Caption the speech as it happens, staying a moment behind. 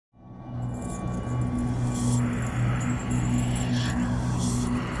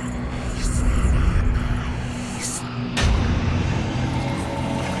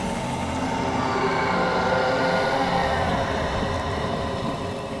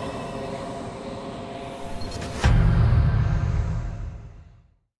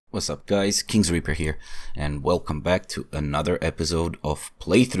What's up guys, King's Reaper here, and welcome back to another episode of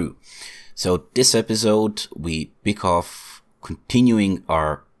Playthrough. So this episode we pick off continuing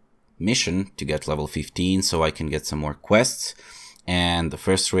our mission to get level 15 so I can get some more quests. And the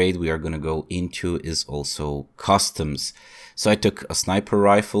first raid we are gonna go into is also customs. So I took a sniper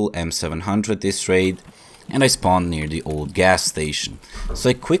rifle M700 this raid, and I spawned near the old gas station. So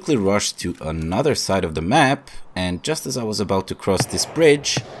I quickly rushed to another side of the map, and just as I was about to cross this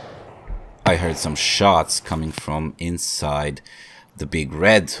bridge, I heard some shots coming from inside the big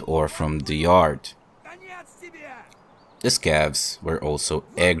red or from the yard. The Scavs were also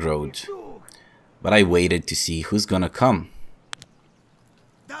aggroed, but I waited to see who's gonna come.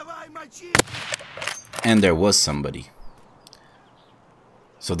 And there was somebody.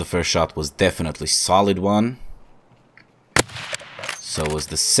 So the first shot was definitely solid one. So was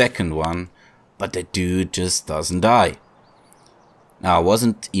the second one, but the dude just doesn't die. Now I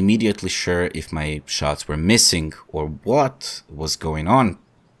wasn't immediately sure if my shots were missing or what was going on.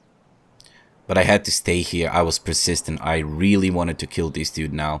 But I had to stay here. I was persistent. I really wanted to kill this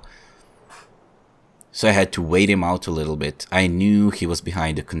dude now. So I had to wait him out a little bit. I knew he was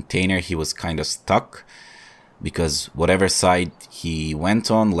behind the container. He was kind of stuck, because whatever side he went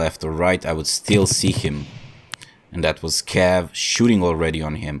on, left or right, I would still see him. And that was Cav shooting already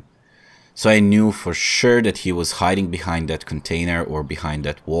on him. So I knew for sure that he was hiding behind that container or behind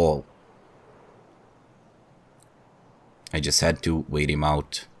that wall. I just had to wait him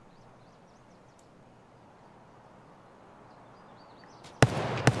out.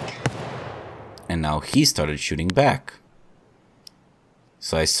 And now he started shooting back.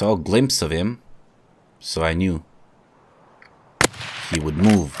 So I saw a glimpse of him. So I knew he would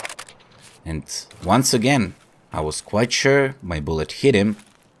move. And once again, I was quite sure my bullet hit him,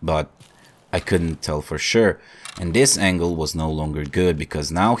 but I couldn't tell for sure. And this angle was no longer good,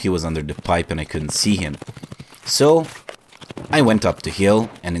 because now he was under the pipe and I couldn't see him. So I went up the hill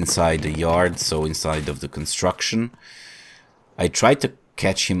and inside the yard, so inside of the construction. I tried to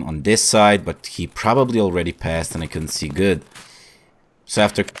catch him on this side, but he probably already passed and I couldn't see good. So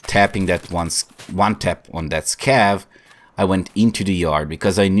after tapping that one tap on that scav, I went into the yard,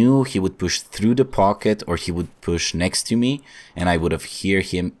 because I knew he would push through the pocket or he would push next to me, and I would have heard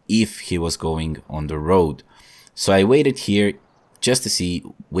him if he was going on the road. So I waited here just to see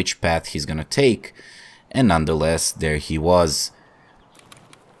which path he's gonna take, and nonetheless there he was.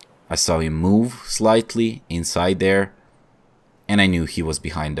 I saw him move slightly inside there, and I knew he was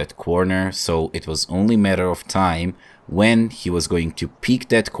behind that corner, so it was only a matter of time when he was going to peek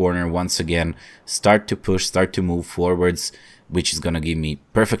that corner once again, start to push, start to move forwards, which is gonna give me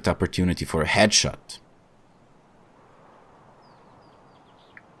perfect opportunity for a headshot.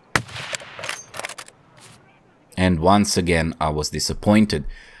 And once again I was disappointed.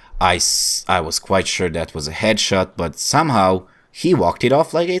 I was quite sure that was a headshot, but somehow he walked it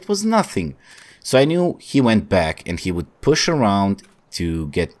off like it was nothing. So I knew he went back and he would push around to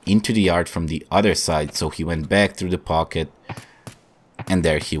get into the yard from the other side. So he went back through the pocket, and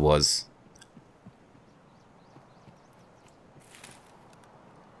there he was.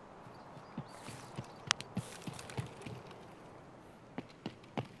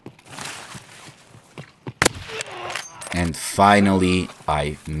 And finally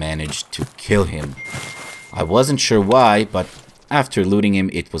I managed to kill him. I wasn't sure why, but after looting him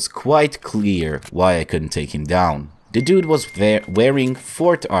it was quite clear why I couldn't take him down. The dude was wearing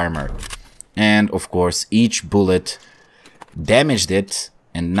 4th armor, and of course each bullet damaged it,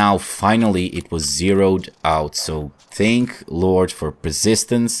 and now finally it was zeroed out. So thank Lord for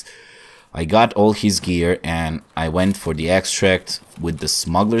persistence. I got all his gear and I went for the extract with the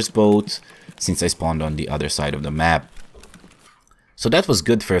smuggler's boat, since I spawned on the other side of the map. So that was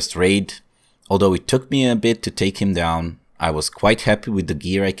good first raid. Although it took me a bit to take him down, I was quite happy with the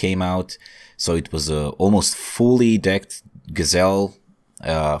gear I came out. So it was a almost fully decked Gazelle,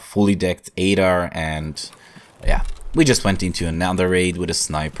 fully decked ADAR, and yeah, we just went into another raid with a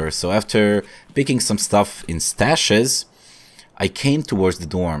sniper. So after picking some stuff in stashes, I came towards the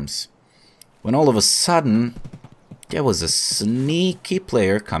dorms, when all of a sudden there was a sneaky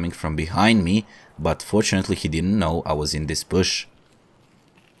player coming from behind me, but fortunately he didn't know I was in this bush.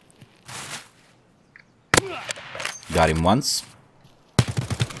 Got him once.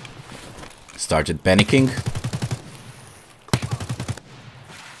 Started panicking.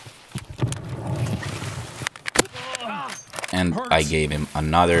 And I gave him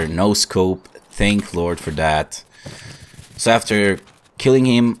another no scope. Thank Lord for that. So after killing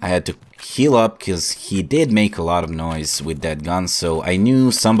him, I had to heal up, because he did make a lot of noise with that gun. So I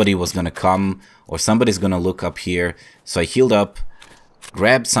knew somebody was gonna come, or somebody's gonna look up here. So I healed up.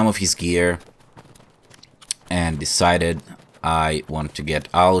 grabbed some of his gear and decided I want to get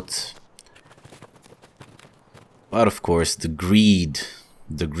out. But of course the greed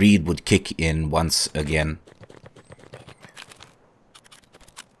would kick in once again.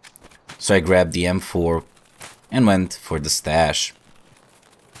 So I grabbed the M4 and went for the stash.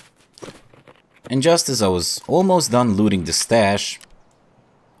 And just as I was almost done looting the stash,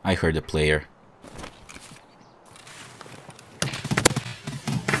 I heard a player.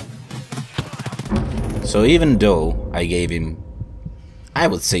 So even though I gave him, I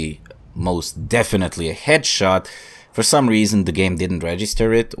would say, most definitely a headshot, for some reason the game didn't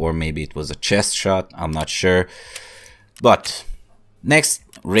register it, or maybe it was a chest shot, I'm not sure. But next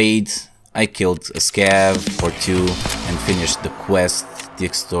raid, I killed a scav or two and finished the quest, the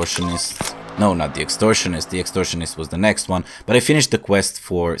extortionist. No, not the extortionist. The extortionist was the next one. But I finished the quest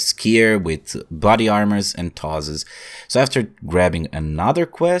for skier with body armors and tosses. So after grabbing another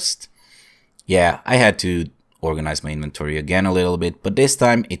quest, yeah, I had to organize my inventory again a little bit. But this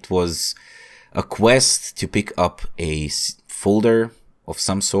time it was a quest to pick up a folder of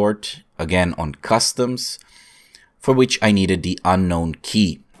some sort, again on customs, for which I needed the unknown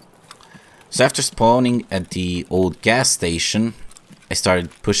key. So after spawning at the old gas station, I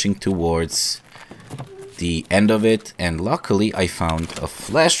started pushing towards the end of it, and luckily I found a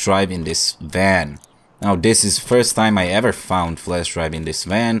flash drive in this van. Now this is the first time I ever found flash drive in this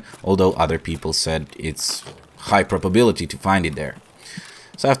van, although other people said it's high probability to find it there.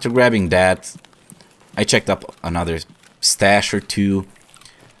 So after grabbing that, I checked up another stash or two,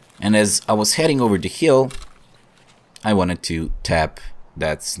 and as I was heading over the hill, I wanted to tap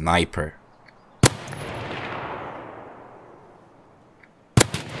that sniper.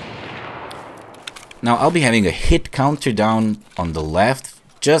 Now I'll be having a hit counter down on the left,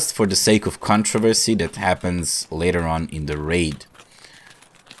 just for the sake of controversy that happens later on in the raid.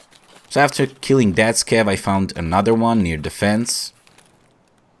 So after killing that scav, I found another one near the fence.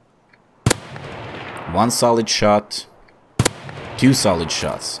 One solid shot, two solid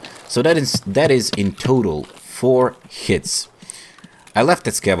shots. So that is in total 4 hits. I left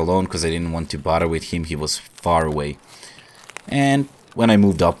that scav alone because I didn't want to bother with him, he was far away. And when I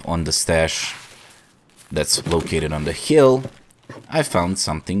moved up on the stash that's located on the hill, I found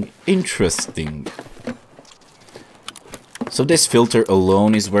something interesting. So this filter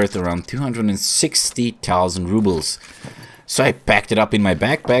alone is worth around 260,000 rubles. So I packed it up in my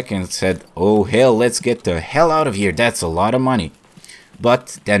backpack and said, oh hell, let's get the hell out of here, that's a lot of money.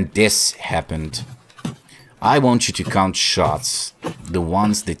 But then this happened. I want you to count shots, the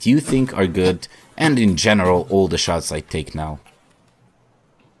ones that you think are good, and in general all the shots I take now.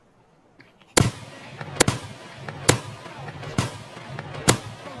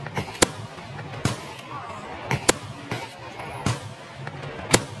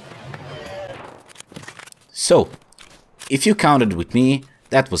 So, if you counted with me,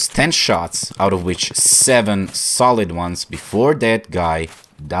 that was 10 shots, out of which 7 solid ones before that guy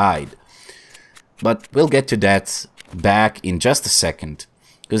died. But we'll get to that back in just a second,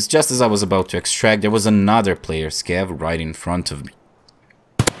 because just as I was about to extract, there was another player scav right in front of me.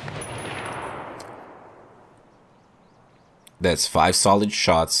 That's 5 solid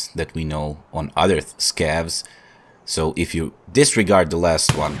shots that we know on other scavs, so if you disregard the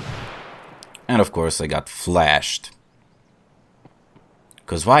last one, and of course I got flashed.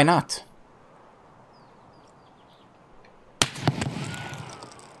 Because why not?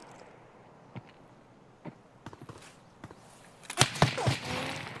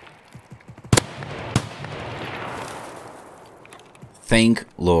 Thank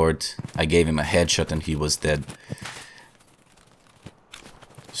Lord, I gave him a headshot and he was dead.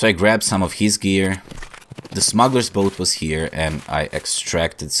 So I grabbed some of his gear. The smuggler's boat was here and I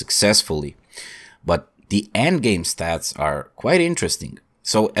extracted successfully. But the endgame stats are quite interesting.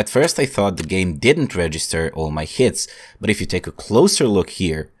 So at first I thought the game didn't register all my hits, but if you take a closer look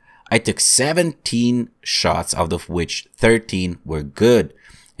here, I took 17 shots, out of which 13 were good,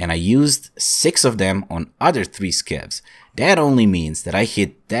 and I used 6 of them on other 3 scavs. That only means that I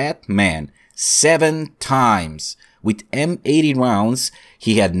hit that man 7 times. With M80 rounds,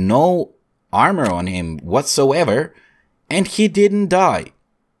 he had no armor on him whatsoever, and he didn't die.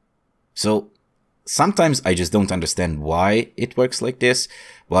 So sometimes I just don't understand why it works like this,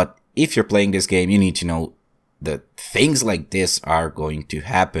 but if you're playing this game, you need to know that things like this are going to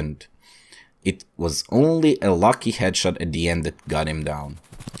happen. It was only a lucky headshot at the end that got him down.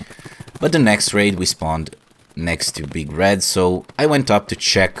 But the next raid we spawned next to Big Red, so I went up to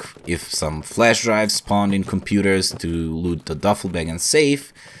check if some flash drives spawned in computers to loot the duffel bag and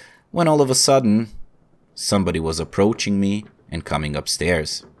safe, when all of a sudden somebody was approaching me and coming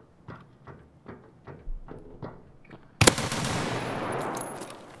upstairs.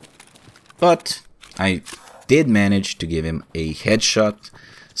 But I did manage to give him a headshot,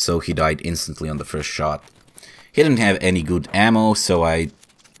 so he died instantly on the first shot. He didn't have any good ammo, so I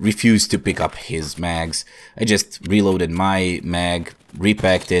refused to pick up his mags. I just reloaded my mag,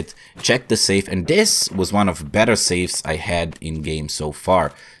 repacked it, checked the safe, and this was one of the better safes I had in game so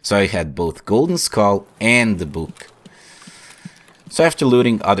far. So I had both Golden Skull and the book. So after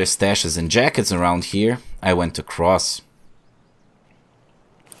looting other stashes and jackets around here, I went across,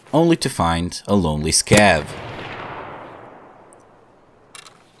 only to find a lonely scav.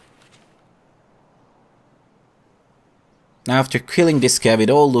 Now after killing this scav, it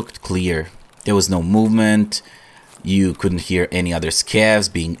all looked clear. There was no movement, you couldn't hear any other scavs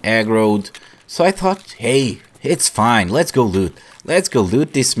being aggroed, so I thought, hey, it's fine, let's go loot. Let's go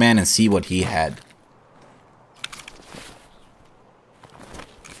loot this man and see what he had.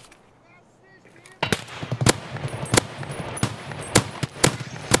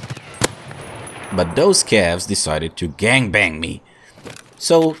 But those scavs decided to gangbang me.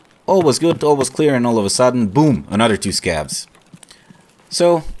 So all was good, all was clear, and all of a sudden, boom, another 2 scavs.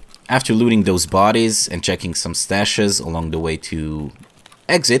 So after looting those bodies and checking some stashes along the way to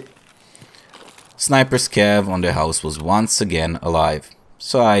exit, Sniper Scav on the house was once again alive.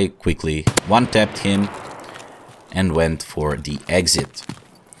 So I quickly one-tapped him and went for the exit.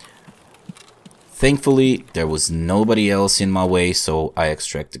 Thankfully, there was nobody else in my way, so I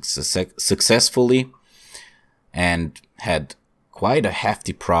extracted successfully and had quite a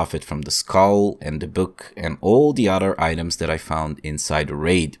hefty profit from the skull and the book and all the other items that I found inside the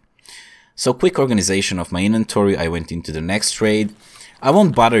raid. So quick organization of my inventory, I went into the next raid. I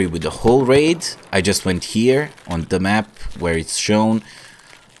won't bother you with the whole raid, I just went here on the map where it's shown,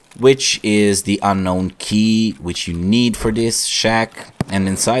 which is the unknown key which you need for this shack, and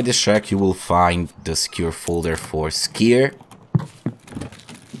inside this shack you will find the secure folder for Skier.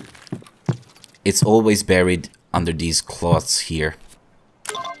 It's always buried under these cloths here.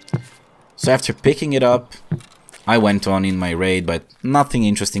 So after picking it up, I went on in my raid, but nothing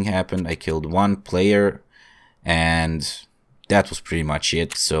interesting happened. I killed 1 player and that was pretty much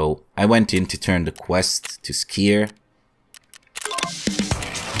it. So I went in to turn the quest to Skier,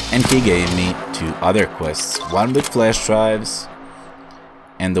 and he gave me 2 other quests, one with flash drives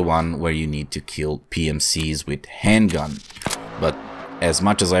and the one where you need to kill PMCs with handgun. But as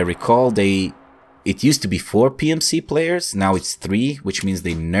much as I recall, it used to be 4 PMC players, now it's 3, which means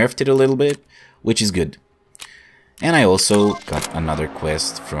they nerfed it a little bit, which is good. And I also got another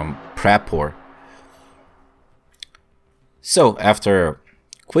quest from Prapor. So after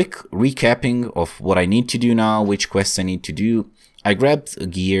quick recapping of what I need to do now, which quests I need to do, I grabbed a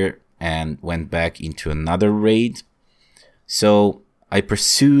gear and went back into another raid. So I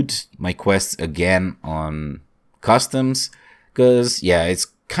pursued my quests again on customs, because yeah, it's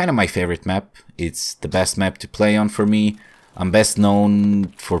kind of my favorite map. It's the best map to play on for me. I'm best known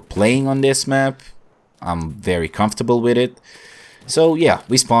for playing on this map. I'm very comfortable with it. So yeah,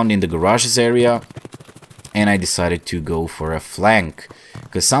 we spawned in the garages area and I decided to go for a flank,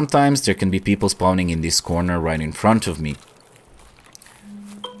 because sometimes there can be people spawning in this corner right in front of me.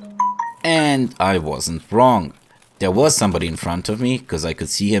 And I wasn't wrong. There was somebody in front of me, because I could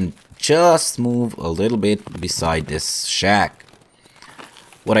see him just move a little bit beside this shack.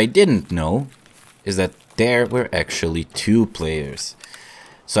 What I didn't know is that there were actually 2 players.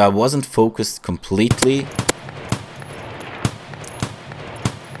 So I wasn't focused completely.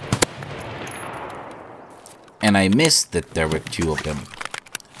 And I missed that there were 2 of them.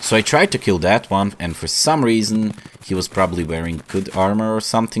 So I tried to kill that one, and for some reason he was probably wearing good armor or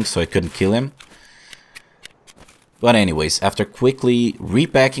something, so I couldn't kill him. But anyways, after quickly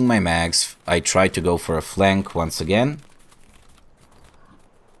repacking my mags, I tried to go for a flank once again.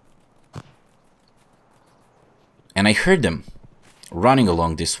 And I heard them running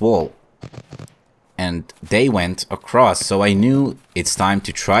along this wall. And they went across, so I knew it's time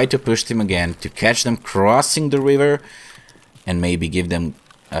to try to push them again, to catch them crossing the river and maybe give them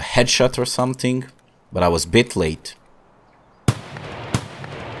a headshot or something, but I was a bit late.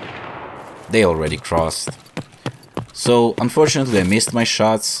 They already crossed. So unfortunately I missed my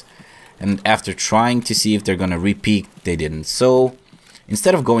shots, and after trying to see if they're gonna repeat, they didn't. So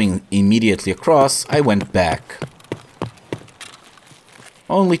instead of going immediately across, I went back,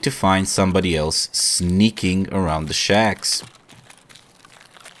 only to find somebody else sneaking around the shacks.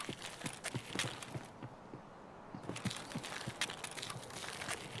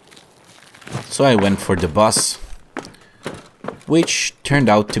 So I went for the bus, which turned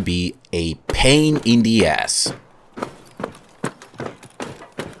out to be a pain in the ass.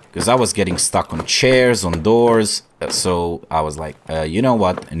 because I was getting stuck on chairs, on doors. So I was like, you know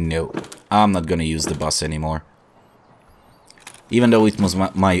what? No, I'm not gonna use the bus anymore. Even though it was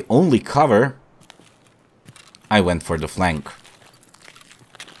my only cover, I went for the flank.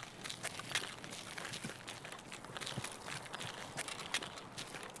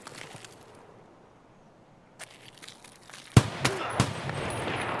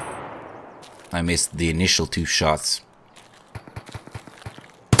 I missed the initial 2 shots.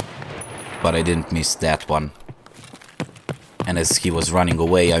 But I didn't miss that one. And as he was running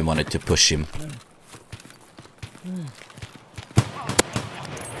away, I wanted to push him.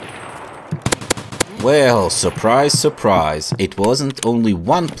 Well, surprise, surprise. It wasn't only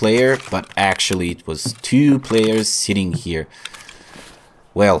 1 player, but actually it was 2 players sitting here.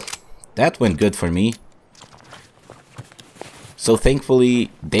 Well, that went good for me. So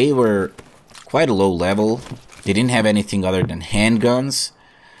thankfully, they were quite a low level. They didn't have anything other than handguns.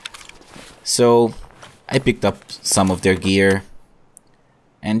 So I picked up some of their gear.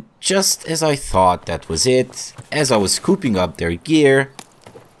 And just as I thought that was it, as I was scooping up their gear,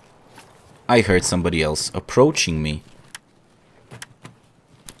 I heard somebody else approaching me.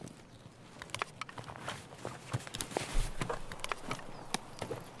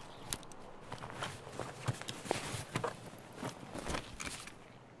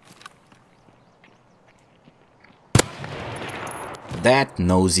 That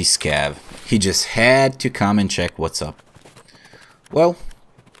nosy scav. He just had to come and check what's up. Well,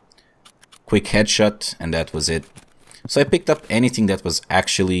 quick headshot and that was it. So I picked up anything that was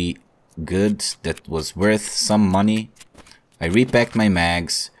actually good, that was worth some money. I repacked my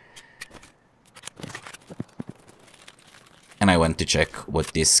mags. And I went to check what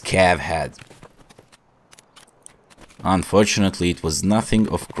this scav had. Unfortunately, it was nothing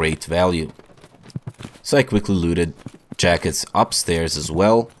of great value. So I quickly looted jackets upstairs as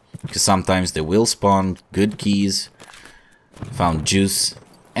well, because sometimes they will spawn good keys. Found juice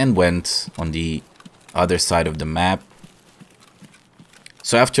and went on the other side of the map.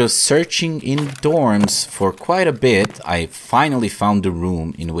 So after searching in dorms for quite a bit, I finally found the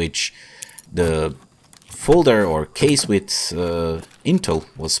room in which the folder or case with intel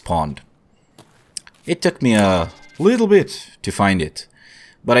was spawned. It took me a little bit to find it,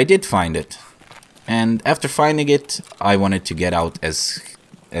 but I did find it. And after finding it, I wanted to get out as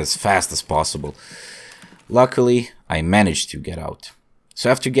fast as possible. Luckily, I managed to get out. So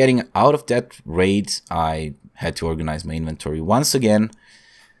after getting out of that raid, I had to organize my inventory once again.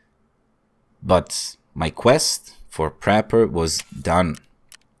 But my quest for Prepper was done.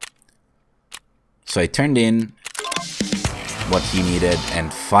 So I turned in what he needed,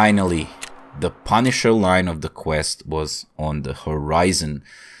 and finally, the Punisher line of the quest was on the horizon.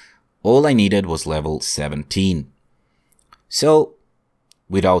 All I needed was level 17. So,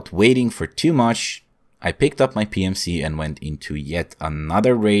 without waiting for too much, I picked up my PMC and went into yet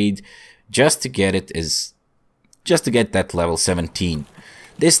another raid just to get that level 17.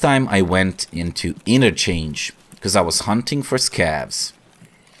 This time I went into Interchange because I was hunting for Scavs.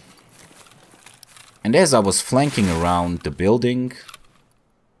 And as I was flanking around the building,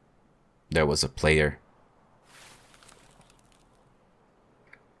 there was a player.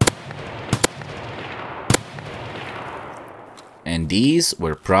 And these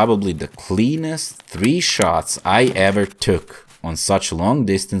were probably the cleanest 3 shots I ever took on such long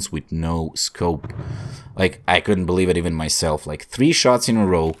distance with no scope. Like, I couldn't believe it even myself. Like, 3 shots in a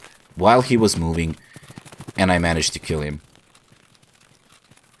row while he was moving, and I managed to kill him.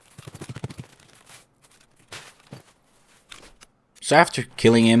 So after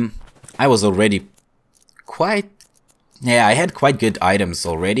killing him, I was already I had quite good items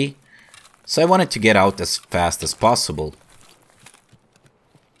already. So I wanted to get out as fast as possible.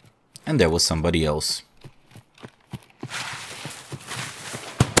 And there was somebody else.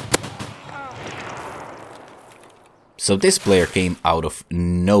 So this player came out of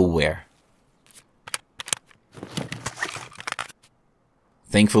nowhere.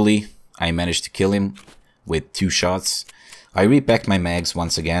 Thankfully, I managed to kill him with 2 shots. I repacked my mags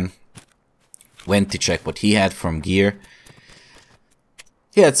once again. Went to check what he had from gear.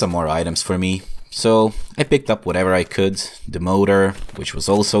 He had some more items for me. So I picked up whatever I could. The motor, which was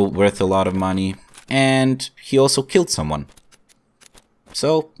also worth a lot of money. And he also killed someone.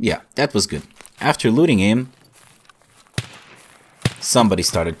 So yeah, that was good. After looting him, somebody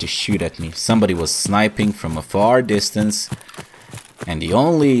started to shoot at me. Somebody was sniping from a far distance. And the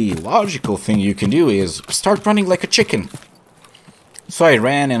only logical thing you can do is start running like a chicken. So I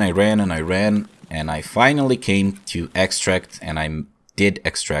ran and I ran and I ran. And I finally came to extract, and I did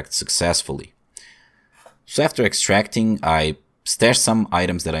extract successfully. So after extracting, I stashed some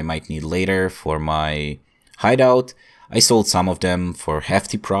items that I might need later for my hideout. I sold some of them for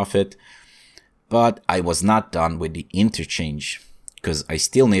hefty profit, but I was not done with the interchange because I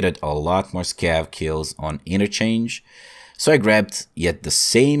still needed a lot more scav kills on interchange. So I grabbed yet the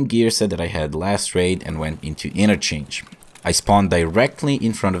same gear set that I had last raid and went into interchange. I spawned directly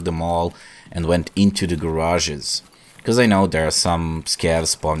in front of the mall and went into the garages, because I know there are some scavs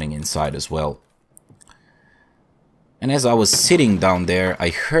spawning inside as well. And as I was sitting down there, I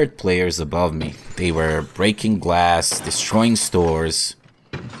heard players above me. They were breaking glass, destroying stores.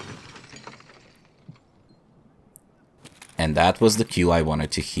 And that was the cue I wanted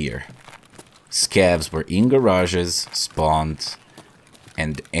to hear. Scavs were in garages, spawned,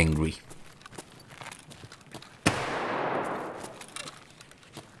 and angry.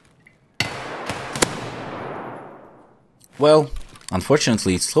 Well,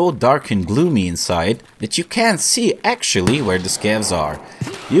 unfortunately it's so dark and gloomy inside that you can't see actually where the scavs are.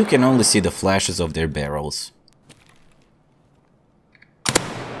 You can only see the flashes of their barrels.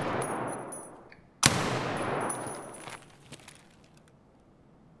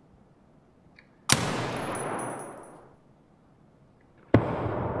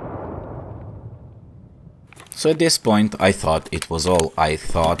 So at this point I thought it was all. I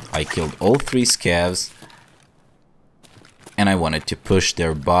thought I killed all 3 scavs. And I wanted to push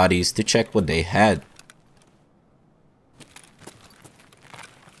their bodies to check what they had.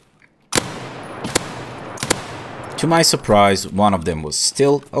 To my surprise, one of them was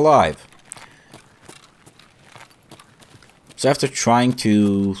still alive. So after trying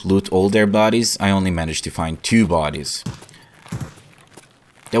to loot all their bodies, I only managed to find 2 bodies.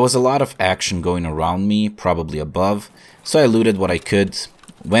 There was a lot of action going around me, probably above, so I looted what I could,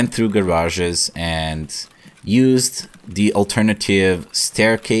 went through garages and used the alternative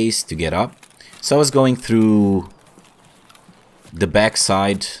staircase to get up. So I was going through the back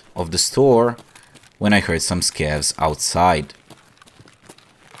side of the store when I heard some scavs outside.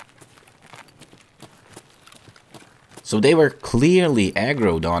 So they were clearly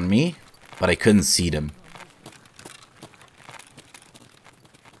aggroed on me, but I couldn't see them.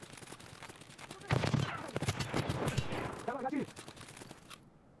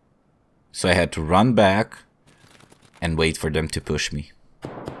 So I had to run back and wait for them to push me.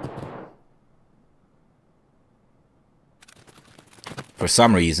 For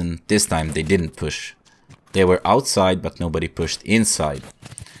some reason, this time they didn't push. They were outside, but nobody pushed inside.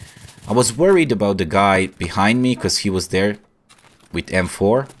 I was worried about the guy behind me because he was there with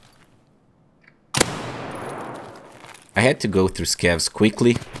M4. I had to go through scavs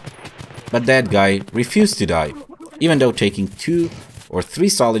quickly, but that guy refused to die. Even though taking 2 or 3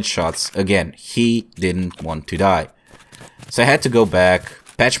 solid shots, again, he didn't want to die. So I had to go back,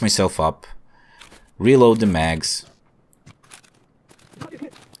 patch myself up, reload the mags,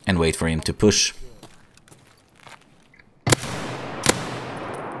 and wait for him to push.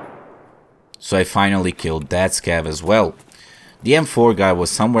 So I finally killed that scav as well. The M4 guy was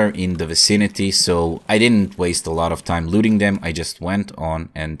somewhere in the vicinity, so I didn't waste a lot of time looting them, I just went on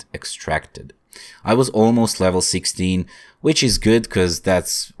and extracted. I was almost level 16, which is good because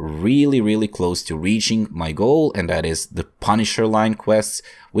that's really close to reaching my goal, and that is the Punisher line quests,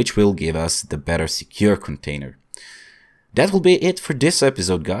 which will give us the better secure container. That will be it for this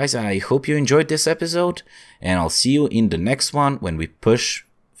episode, guys. I hope you enjoyed this episode, and I'll see you in the next one when we push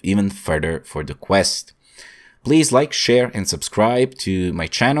even further for the quest. Please like, share, and subscribe to my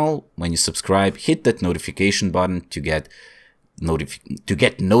channel. When you subscribe, hit that notification button to get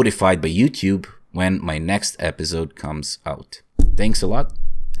notified by YouTube when my next episode comes out. Thanks a lot,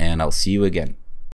 and I'll see you again.